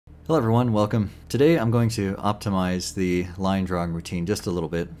Hello everyone, welcome. Today I'm going to optimize the line drawing routine just a little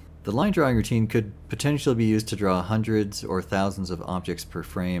bit. The line drawing routine could potentially be used to draw hundreds or thousands of objects per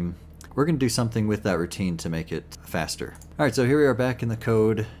frame. We're going to do something with that routine to make it faster. Alright, so here we are back in the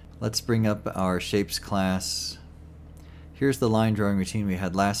code. Let's bring up our shapes class. Here's the line drawing routine we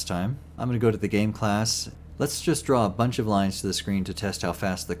had last time. I'm going to go to the game class. Let's just draw a bunch of lines to the screen to test how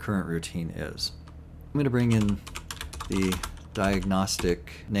fast the current routine is. I'm going to bring in the diagnostic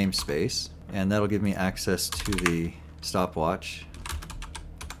namespace, and that'll give me access to the stopwatch.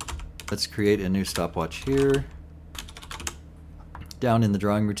 Let's create a new stopwatch here. Down in the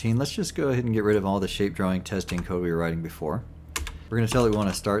drawing routine, let's just go ahead and get rid of all the shape drawing testing code we were writing before. We're going to tell it we want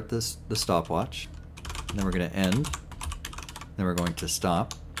to start the stopwatch, and then we're going to end, then we're going to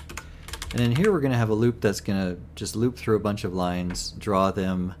stop. And in here we're going to have a loop that's going to just loop through a bunch of lines, draw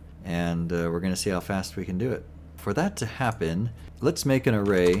them, and we're going to see how fast we can do it. For that to happen, let's make an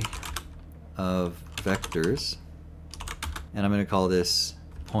array of vectors, and I'm going to call this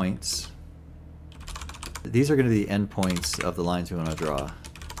points. These are going to be the endpoints of the lines we want to draw.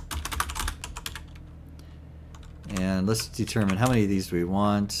 And let's determine how many of these we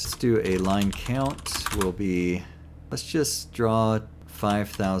want. Let's do a line count. Let's just draw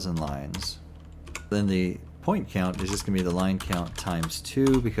 5,000 lines. Then the point count is just going to be the line count times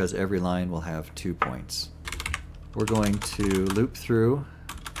 2, because every line will have 2 points. We're going to loop through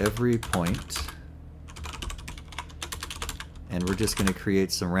every point, and we're just going to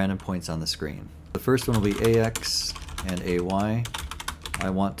create some random points on the screen. The first one will be AX and AY. I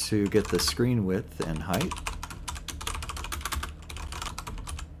want to get the screen width and height.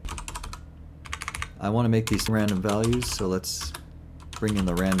 I want to make these random values, so let's bring in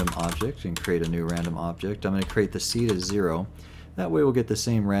the random object and create a new random object. I'm going to create the seed as 0. That way we'll get the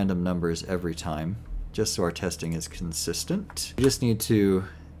same random numbers every time, just so our testing is consistent. We just need to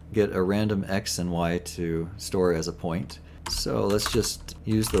get a random X and Y to store as a point. So let's just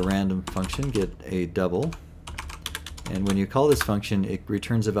use the random function, get a double, and when you call this function, it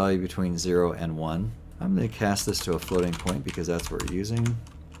returns a value between 0 and 1. I'm going to cast this to a floating point because that's what we're using, and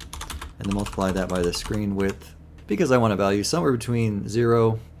then multiply that by the screen width, because I want a value somewhere between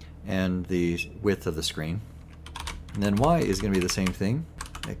 0 and the width of the screen. And then Y is going to be the same thing,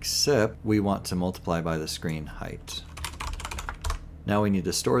 except we want to multiply by the screen height. Now we need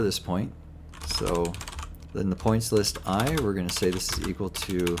to store this point, so in the points list I, we're going to say this is equal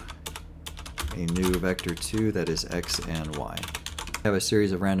to a new vector 2 that is X and Y. We have a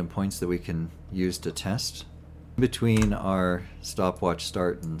series of random points that we can use to test. Between our stopwatch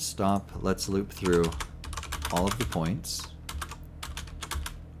start and stop, let's loop through all of the points.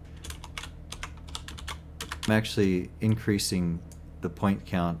 I'm actually increasing the point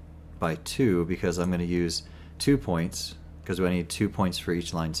count by 2 because I'm going to use 2 points, because I need 2 points for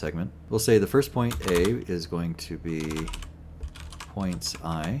each line segment. We'll say the first point A is going to be points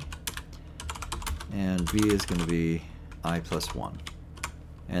I, and B is going to be I plus 1.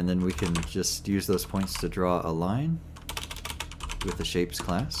 And then we can just use those points to draw a line with the shapes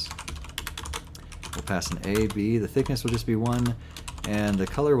class. We'll pass an A, B, the thickness will just be 1, and the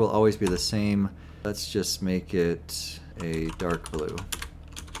color will always be the same. Let's just make it a dark blue.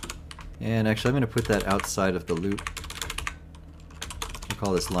 And actually I'm going to put that outside of the loop. We'll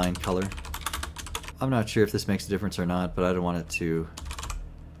call this line color. I'm not sure if this makes a difference or not, but I don't want it to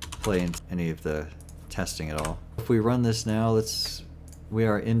play in any of the testing at all. If we run this now, we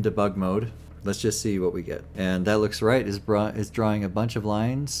are in debug mode. Let's just see what we get. And that looks right, is drawing a bunch of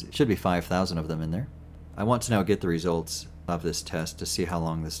lines. It should be 5,000 of them in there. I want to now get the results of this test to see how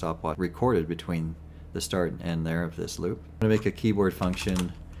long the stopwatch recorded between the start and end there of this loop. I'm going to make a keyboard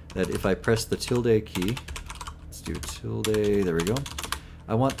function that if I press the tilde key, let's do tilde, there we go.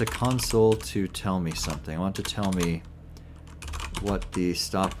 I want the console to tell me something. I want to tell me what the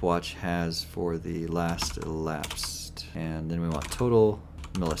stopwatch has for the last elapsed. And then we want total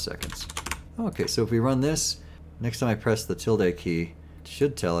milliseconds. Okay, so if we run this, next time I press the tilde key, it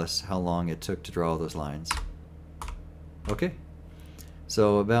should tell us how long it took to draw all those lines. Okay,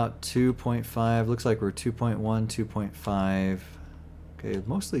 so about 2.5, looks like we're 2.1, 2.5, okay,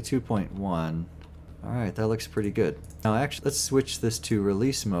 mostly 2.1. Alright, that looks pretty good. Now actually, let's switch this to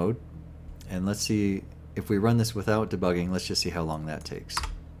release mode, and let's see if we run this without debugging. Let's just see how long that takes.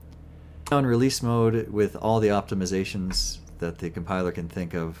 Now in release mode, with all the optimizations that the compiler can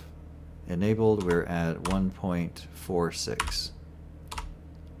think of enabled, we're at 1.46.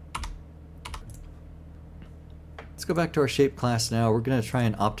 Let's go back to our shape class now. We're going to try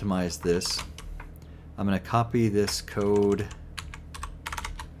and optimize this. I'm going to copy this code,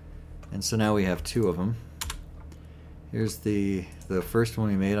 and so now we have 2 of them. Here's the The first one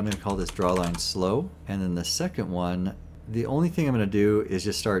we made, I'm going to call this drawLine slow. And then the second one, the only thing I'm going to do is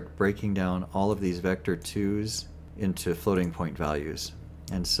just start breaking down all of these vector 2's into floating point values.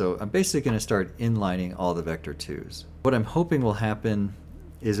 And so I'm basically going to start inlining all the vector 2's. What I'm hoping will happen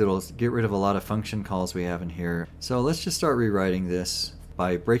is it'll get rid of a lot of function calls we have in here. So let's just start rewriting this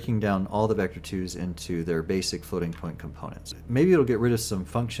by breaking down all the vector 2's into their basic floating point components. Maybe it'll get rid of some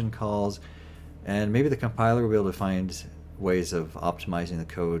function calls, and maybe the compiler will be able to find ways of optimizing the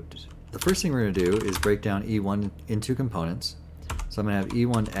code. The first thing we're going to do is break down E1 into components. So I'm going to have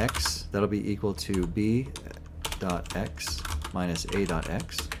E1x, that'll be equal to b.x minus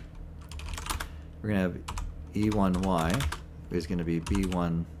a.x. We're going to have E1y is going to be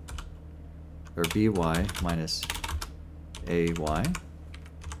b1 or by minus ay.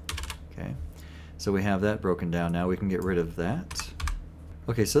 Okay, so we have that broken down now. We can get rid of that.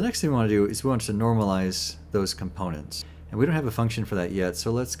 Okay, so the next thing we want to do is we want to normalize those components. And we don't have a function for that yet,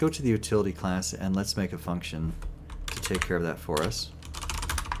 so let's go to the utility class and let's make a function to take care of that for us.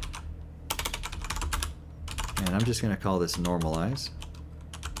 And I'm just going to call this normalize.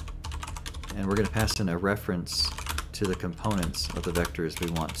 And we're going to pass in a reference to the components of the vectors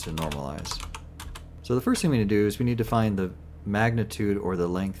we want to normalize. So the first thing we need to do is we need to find the magnitude or the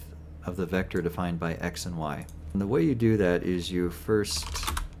length of the vector defined by x and y. And the way you do that is you first,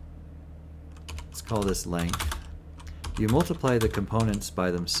 let's call this length. You multiply the components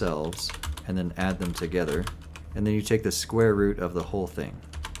by themselves and then add them together, and then you take the square root of the whole thing.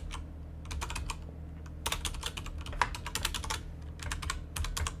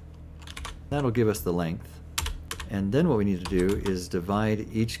 That'll give us the length. And then what we need to do is divide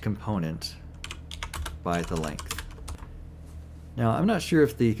each component by the length. Now, I'm not sure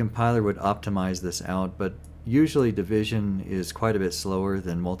if the compiler would optimize this out, but usually division is quite a bit slower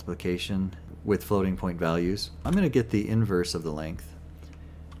than multiplication with floating point values. I'm going to get the inverse of the length.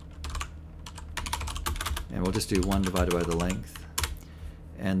 And we'll just do 1 divided by the length.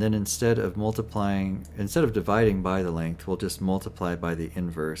 And then instead of dividing by the length, we'll just multiply by the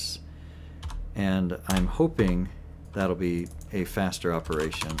inverse. And I'm hoping that'll be a faster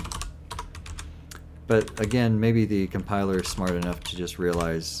operation. But again, maybe the compiler is smart enough to just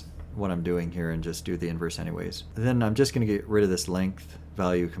realize what I'm doing here and just do the inverse anyways. Then I'm just going to get rid of this length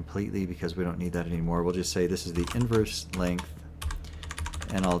value completely because we don't need that anymore. We'll just say this is the inverse length,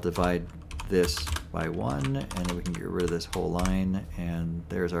 and I'll divide this by 1, and then we can get rid of this whole line, and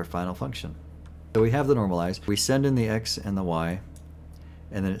there's our final function. So we have the normalized. We send in the x and the y,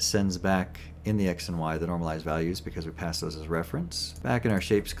 and then it sends back in the x and y the normalized values because we pass those as reference. Back in our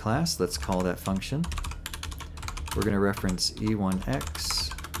shapes class, let's call that function. We're going to reference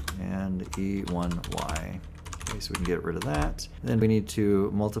E1x and E1y. Okay, so we can get rid of that. Then we need to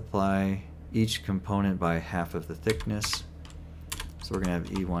multiply each component by half of the thickness. So we're going to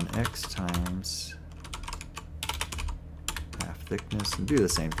have E1x times half thickness, and do the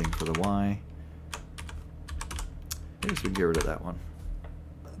same thing for the y. Okay, so we can get rid of that one.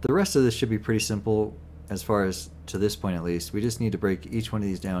 The rest of this should be pretty simple as far as to this point at least. We just need to break each one of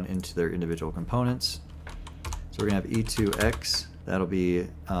these down into their individual components. So we're going to have E2x, that'll be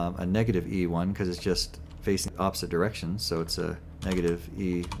a negative E1 because it's just facing the opposite direction, so it's a negative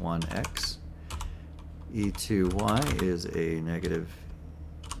E1x. E2y is a negative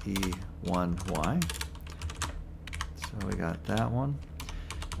E1y. So we got that one.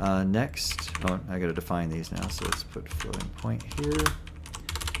 Next, oh, I got to define these now, so let's put floating point here.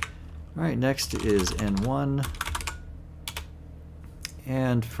 Alright, next is N1.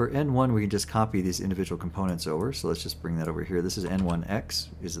 And for N1, we can just copy these individual components over. So let's just bring that over here. This is N1x,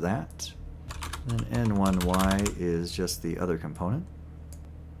 is that. Then N1y is just the other component.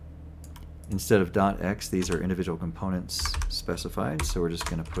 Instead of .x, these are individual components specified. So we're just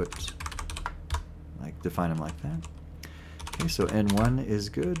going to put, define them like that. Okay, so N1 is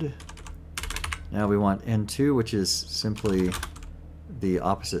good. Now we want N2, which is simply the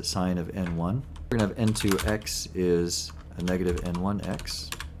opposite sign of N1. We're going to have N2x is a negative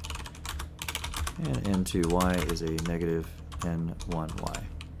N1x, and N2y is a negative N1y.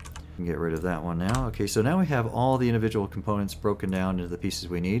 We can get rid of that one now. Okay, so now we have all the individual components broken down into the pieces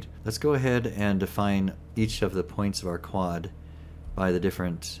we need. Let's go ahead and define each of the points of our quad by the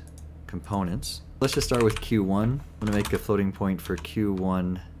different components. Let's just start with Q1. I'm going to make a floating point for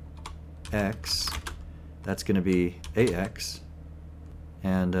Q1x. That's going to be AX.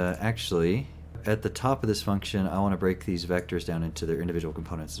 And actually, at the top of this function, I want to break these vectors down into their individual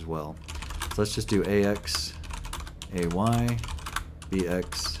components as well. So let's just do AX, AY,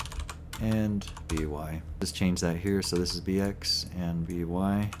 BX, and BY. Just change that here, so this is BX and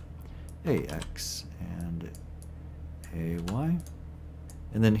BY, AX and AY.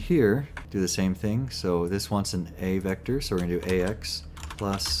 And then here, do the same thing. So this wants an a vector, so we're going to do ax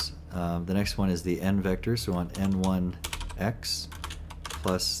plus, the next one is the n vector, so we want n1x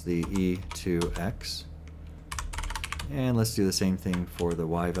plus the e2x. And let's do the same thing for the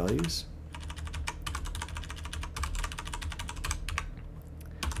y values.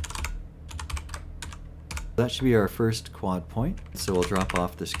 That should be our first quad point, so we'll drop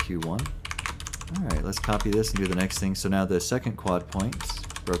off this q1. Alright, let's copy this and do the next thing. So now the second quad point,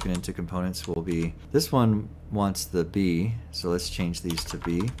 broken into components, will be, this one wants the b, so let's change these to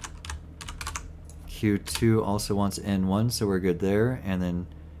b. Q2 also wants n1, so we're good there, and then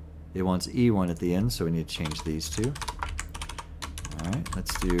it wants e1 at the end, so we need to change these two. Alright,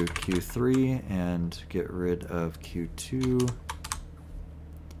 let's do q3 and get rid of q2.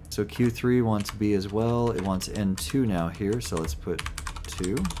 So q3 wants b as well, it wants n2 now here, so let's put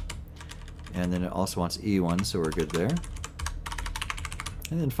 2. And then it also wants e1, so we're good there.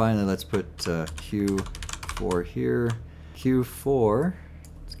 And then finally let's put q4 here. q4,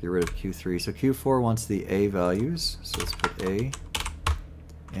 let's get rid of q3. So q4 wants the a values, so let's put a.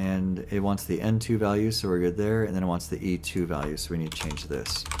 And it wants the n2 values, so we're good there. And then it wants the e2 values, so we need to change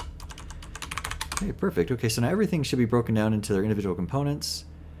this. Okay, perfect. Okay, so now everything should be broken down into their individual components.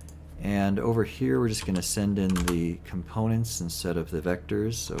 And over here, we're just going to send in the components instead of the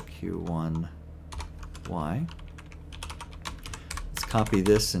vectors, so q1, y. Let's copy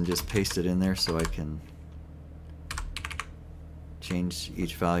this and just paste it in there so I can change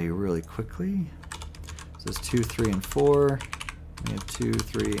each value really quickly. So it's 2, 3, and 4. We have 2,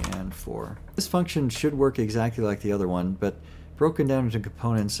 3, and 4. This function should work exactly like the other one, but broken down into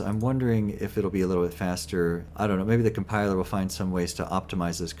components, I'm wondering if it'll be a little bit faster. I don't know, maybe the compiler will find some ways to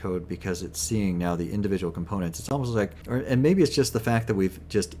optimize this code because it's seeing now the individual components. It's almost like, and maybe it's just the fact that we've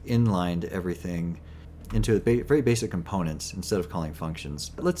just inlined everything into very basic components instead of calling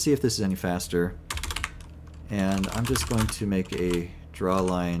functions. But let's see if this is any faster. And I'm just going to make a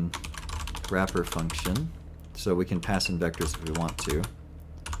drawLine wrapper function so we can pass in vectors if we want to.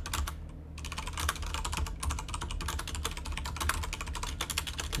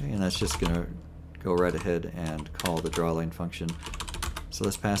 And that's just going to go right ahead and call the drawLine function. So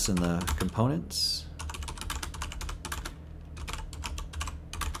let's pass in the components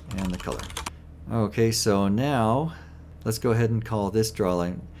and the color. Okay, so now let's go ahead and call this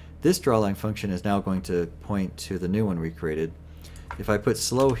drawLine. This drawLine function is now going to point to the new one we created. If I put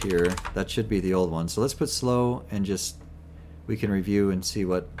slow here, that should be the old one. So let's put slow and just, we can review and see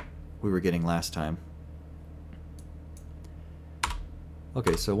what we were getting last time.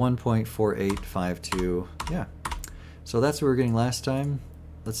 Okay, so 1.4852, yeah. So that's what we were getting last time.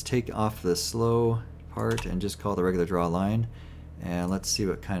 Let's take off the slow part and just call the regular drawLine, and let's see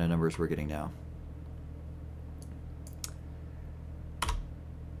what kind of numbers we're getting now.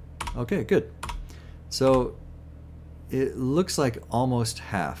 Okay, good. So it looks like almost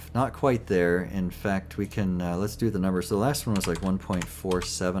half, not quite there. In fact, we can, let's do the numbers. So the last one was like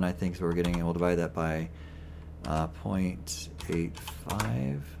 1.47, I think, so we're getting, and we'll divide that by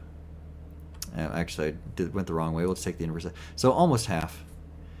 0.85. Actually, I went the wrong way. We'll just take the inverse. So almost half.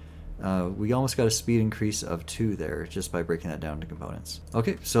 We almost got a speed increase of 2 there just by breaking that down into components.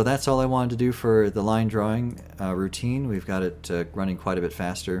 Okay, so that's all I wanted to do for the line drawing routine. We've got it running quite a bit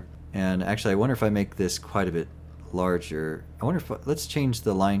faster. And actually, I wonder if I make this quite a bit larger. I wonder if, let's change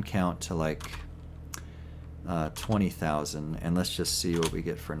the line count to like 20,000, and let's just see what we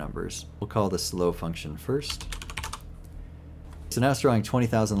get for numbers. We'll call the slow function first. So now it's drawing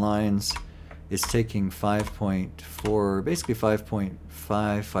 20,000 lines. It's taking 5.4, basically 5.5,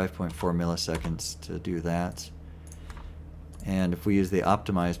 5.4 milliseconds to do that. And if we use the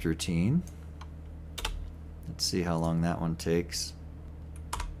optimized routine, let's see how long that one takes.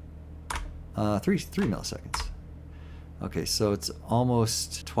 3 milliseconds. Okay, so it's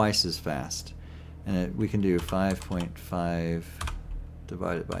almost twice as fast. And we can do 5.5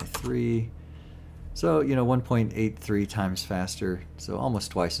 divided by 3. So, you know, 1.83 times faster. So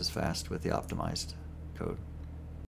almost twice as fast with the optimized code.